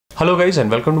Hello guys and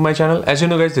welcome to my channel. As you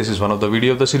know guys, this is one of the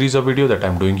video of the series of video that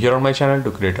I'm doing here on my channel to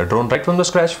create a drone right from the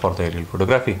scratch for the aerial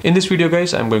photography. In this video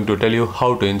guys, I'm going to tell you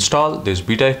how to install this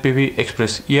BETAFPV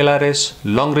ExpressELRS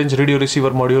long range radio receiver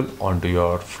module onto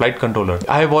your flight controller.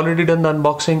 I have already done the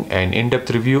unboxing and in-depth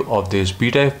review of this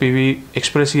BETAFPV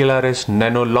ExpressELRS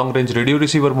Nano long range radio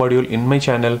receiver module in my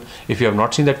channel. If you have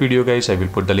not seen that video guys, I will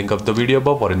put the link of the video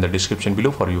above or in the description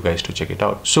below for you guys to check it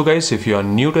out. So guys, if you are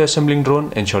new to assembling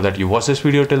drone, ensure that you watch this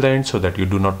video till the end so that you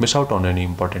do not miss out on any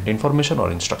important information or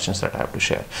instructions that I have to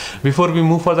share. Before we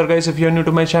move further guys, if you are new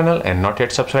to my channel and not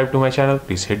yet subscribed to my channel,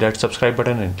 please hit that subscribe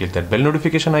button and click that bell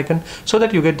notification icon so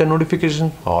that you get the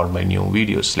notification for all my new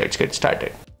videos. Let's get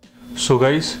started. So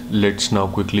guys, let's now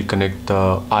quickly connect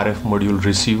the RF module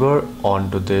receiver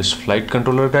onto this flight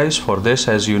controller guys. For this,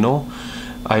 as you know,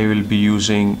 I will be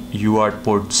using UART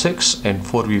port 6 and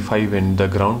 4v5 in the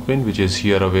ground pin, which is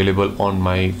here available on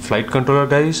my flight controller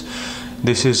guys.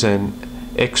 This is an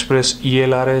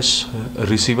ExpressELRS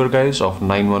receiver guys of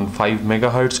 915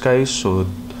 megahertz guys. So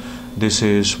this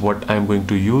is what I'm going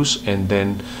to use, and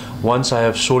then once I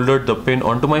have soldered the pin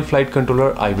onto my flight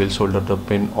controller, I will solder the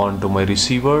pin onto my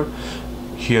receiver.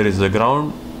 Here is the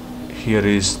ground, here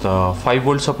is the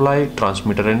 5-volt supply,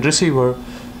 transmitter and receiver.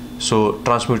 So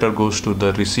transmitter goes to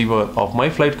the receiver of my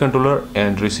flight controller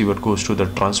and receiver goes to the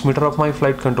transmitter of my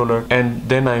flight controller, and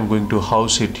then I'm going to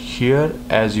house it here,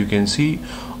 as you can see,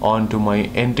 onto my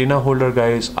antenna holder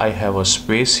guys. I have a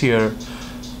space here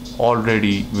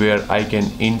already where I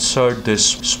can insert this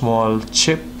small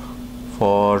chip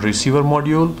for receiver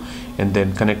module and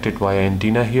then connect it via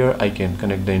antenna here. I can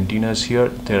connect the antennas here.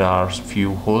 There are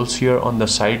few holes here on the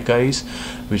side guys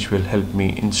which will help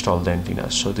me install the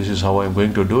antennas. So this is how I'm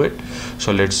going to do it.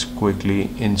 So let's quickly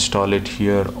install it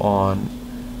here on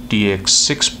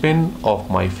TX6 pin of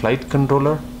my flight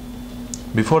controller.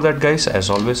 Before that guys, as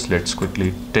always, let's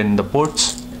quickly tin the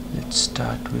ports. Let's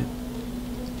start with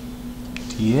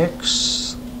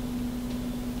TX,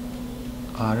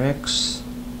 RX,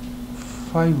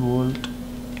 5-volt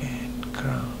and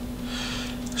ground.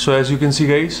 So as you can see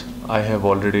guys, I have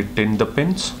already tinned the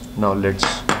pins. Now let's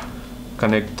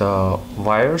connect the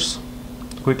wires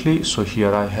quickly. So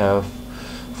here I have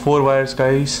 4 wires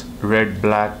guys, red,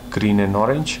 black, green and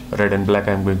orange. Red and black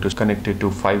I'm going to connect it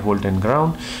to 5-volt and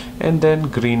ground, and then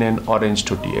green and orange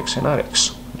to TX and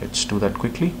RX. Let's do that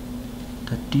quickly.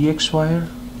 The TX wire.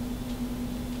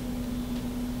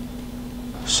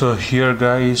 So here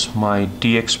guys, my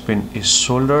TX pin is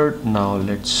soldered. Now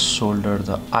let's solder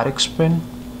the RX pin.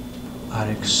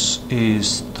 RX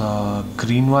is the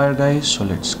green wire guys, so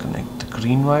let's connect the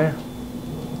green wire.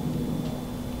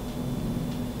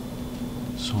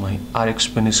 So my RX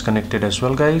pin is connected as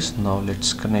well guys. Now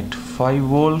let's connect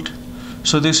 5-volt.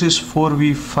 So this is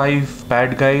 4v5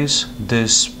 pad guys.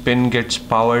 This pin gets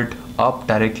powered up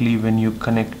directly when you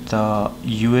connect the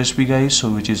USB guys, so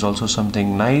which is also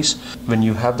something nice. When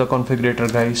you have the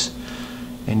configurator guys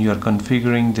and you are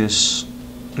configuring this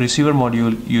receiver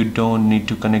module, you don't need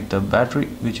to connect the battery,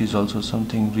 which is also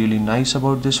something really nice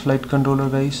about this flight controller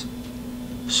guys.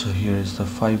 So here is the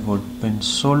 5-volt pin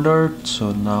soldered.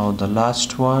 So now the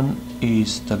last one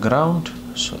is the ground.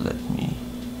 So let me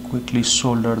quickly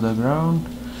solder the ground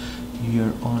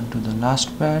here onto the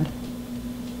last pad.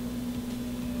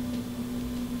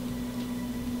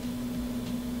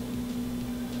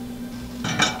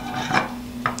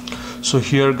 So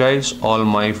here guys, all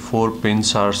my 4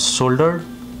 pins are soldered.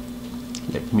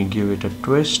 Let me give it a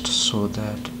twist so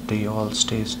that they all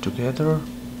stays together.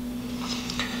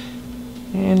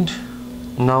 And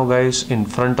now guys, in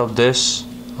front of this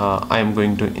I am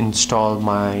going to install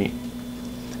my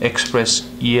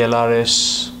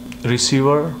ExpressELRS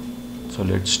receiver. So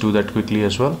let's do that quickly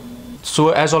as well.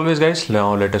 So as always guys,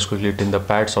 now let us quickly tin the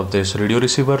pads of this radio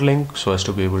receiver link so as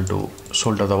to be able to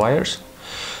solder the wires.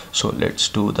 So let's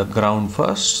do the ground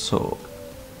first. So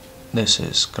this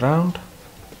is ground.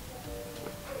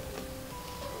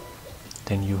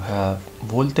 Then you have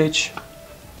voltage,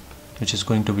 which is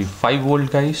going to be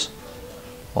 5-volt guys,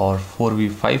 or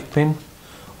 4v5 pin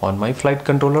on my flight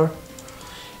controller.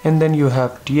 And then you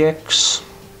have TX,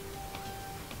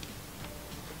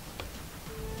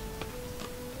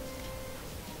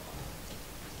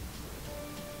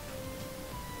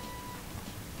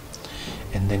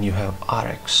 and then you have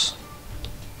RX.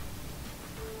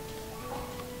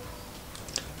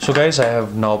 So guys, I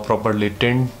have now properly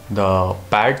tinned the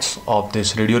pads of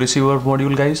this radio receiver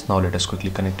module guys. Now let us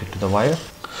quickly connect it to the wire.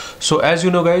 So as you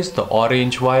know guys, the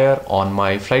orange wire on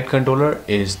my flight controller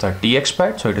is the TX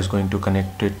pad, so it is going to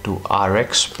connect it to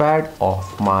RX pad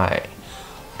of my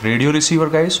radio receiver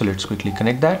guys. So let's quickly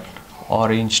connect that.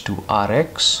 Orange to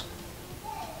RX.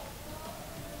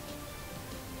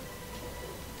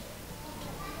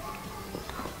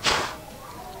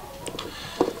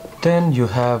 Then you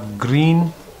have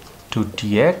green to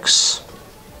TX.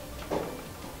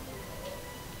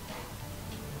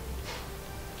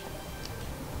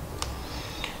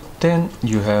 Then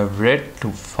you have red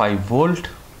to 5 volt.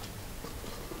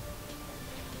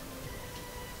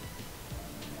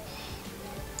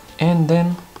 And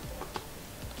then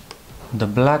the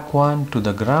black one to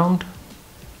the ground,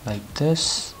 like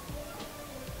this.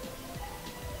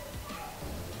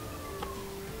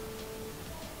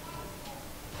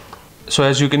 So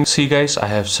as you can see guys, I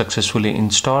have successfully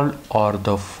installed all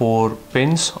the 4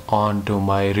 pins onto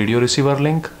my radio receiver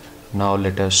link. Now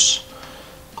let us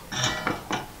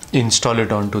install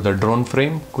it onto the drone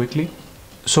frame quickly.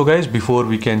 So guys, before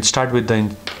we can start with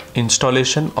the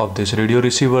installation of this radio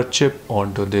receiver chip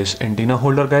onto this antenna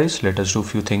holder guys, let us do a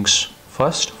few things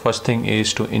first. First thing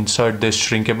is to insert this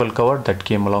shrinkable cover that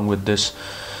came along with this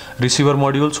receiver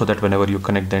module, so that whenever you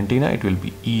connect the antenna, it will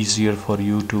be easier for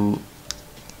you to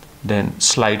then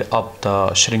slide up the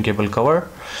shrinkable cover.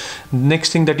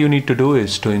 Next thing that you need to do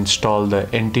is to install the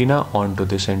antenna onto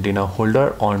this antenna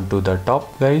holder onto the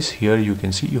top guys. Here you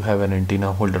can see you have an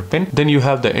antenna holder pin. Then you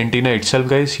have the antenna itself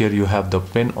guys. Here you have the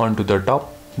pin onto the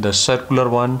top. The circular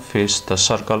one face the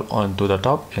circle onto the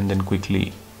top, and then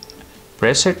quickly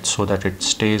press it so that it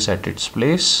stays at its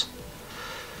place.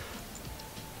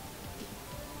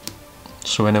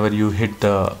 So whenever you hit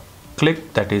the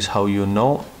click, that is how you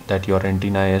know that your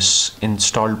antenna is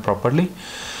installed properly.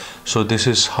 So this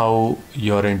is how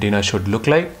your antenna should look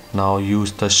like. Now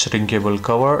use the shrinkable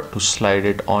cover to slide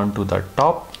it onto the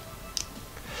top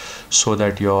so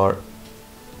that your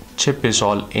chip is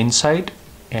all inside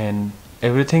and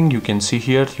everything. You can see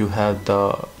here you have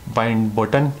the bind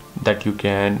button that you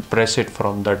can press it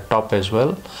from the top as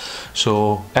well.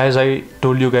 So as I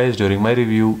told you guys during my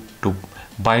review, to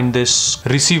bind this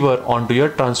receiver onto your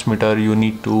transmitter, you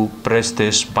need to press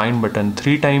this bind button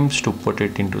 3 times to put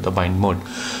it into the bind mode.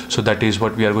 So that is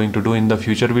what we are going to do in the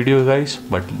future video guys.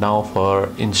 But now for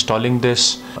installing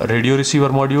this radio receiver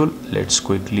module, let's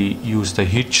quickly use the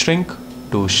heat shrink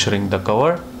to shrink the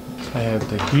cover. I have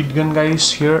the heat gun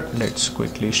guys here. Let's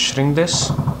quickly shrink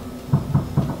this.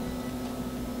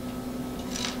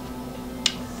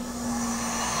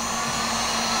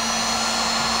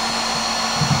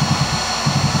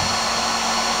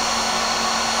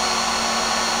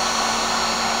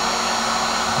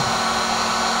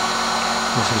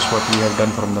 This is what we have done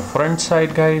from the front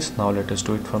side guys. Now let us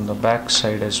do it from the back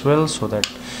side as well so that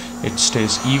it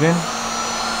stays even.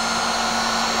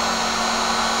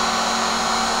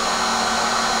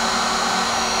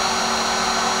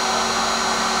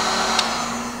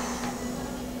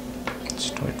 Let's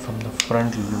do it from the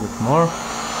front a little bit more.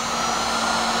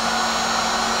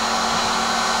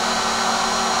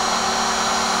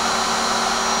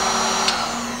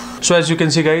 So as you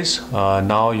can see guys,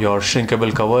 now your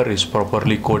shrinkable cover is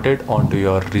properly coated onto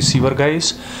your receiver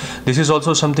guys. This is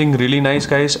also something really nice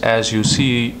guys. As you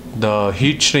see, the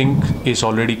heat shrink is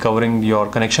already covering your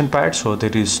connection pad, so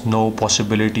there is no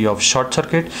possibility of short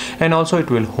circuit, and also it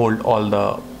will hold all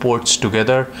the ports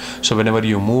together, so whenever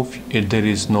you move it, there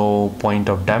is no point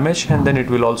of damage. And then it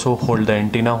will also hold the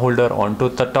antenna holder onto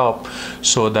the top,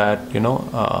 so that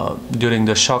during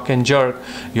the shock and jerk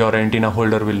your antenna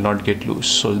holder will not get loose.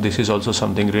 So this is also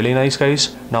something really nice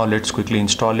guys. Now let's quickly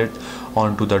install it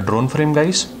onto the drone frame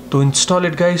guys. To install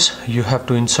it guys, you have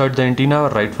to insert the antenna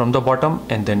right from the bottom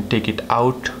and then take it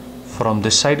out from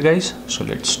this side guys. So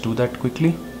let's do that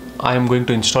quickly. I am going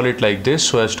to install it like this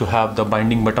so as to have the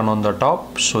binding button on the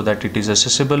top, so that it is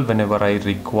accessible whenever I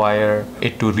require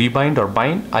it to rebind or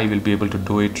bind. I will be able to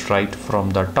do it right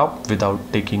from the top without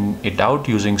taking it out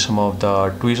using some of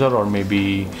the tweezer or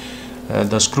maybe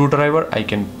the screwdriver. I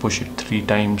can push it 3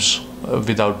 times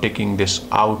without taking this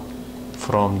out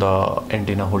from the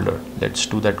antenna holder. Let's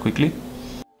do that quickly.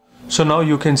 So now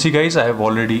you can see guys, I have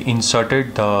already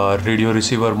inserted the radio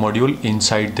receiver module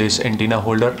inside this antenna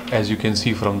holder. As you can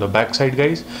see from the back side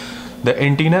guys, the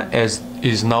antenna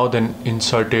is now then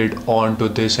inserted onto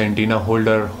this antenna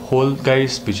holder hole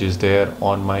guys, which is there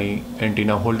on my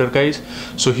antenna holder guys.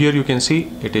 So here you can see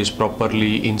it is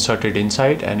properly inserted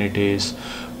inside and it is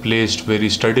placed very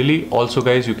sturdily. Also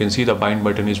guys, you can see the bind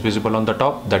button is visible on the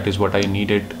top. That is what I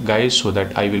needed guys, so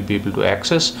that I will be able to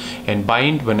access and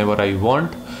bind whenever I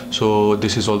want. So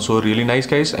this is also really nice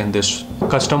guys, and this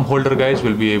custom holder guys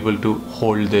will be able to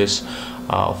hold this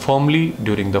firmly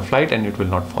during the flight and it will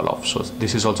not fall off. So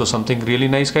this is also something really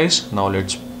nice guys. Now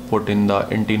let's put in the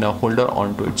antenna holder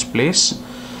onto its place.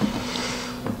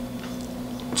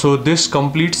 So this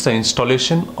completes the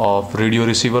installation of radio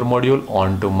receiver module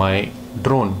onto my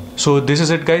drone. So this is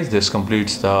it guys, this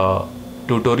completes the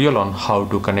tutorial on how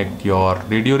to connect your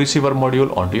radio receiver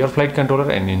module onto your flight controller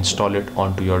and install it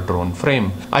onto your drone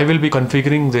frame. I will be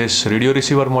configuring this radio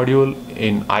receiver module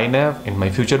in iNav in my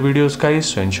future videos, guys,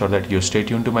 so ensure that you stay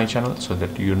tuned to my channel so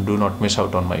that you do not miss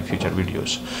out on my future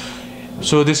videos.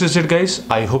 So this is it, guys.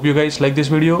 I hope you guys like this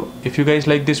video. If you guys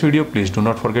like this video, please do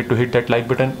not forget to hit that like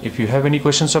button. If you have any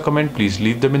questions or comment, please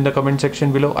leave them in the comment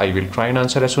section below. I will try and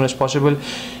answer as soon as possible.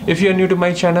 If you are new to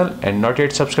my channel and not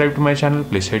yet subscribed to my channel,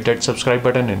 please hit that subscribe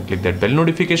button and click that bell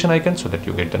notification icon so that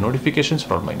you get the notifications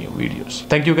for all my new videos.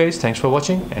 Thank you, guys. Thanks for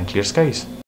watching, and clear skies.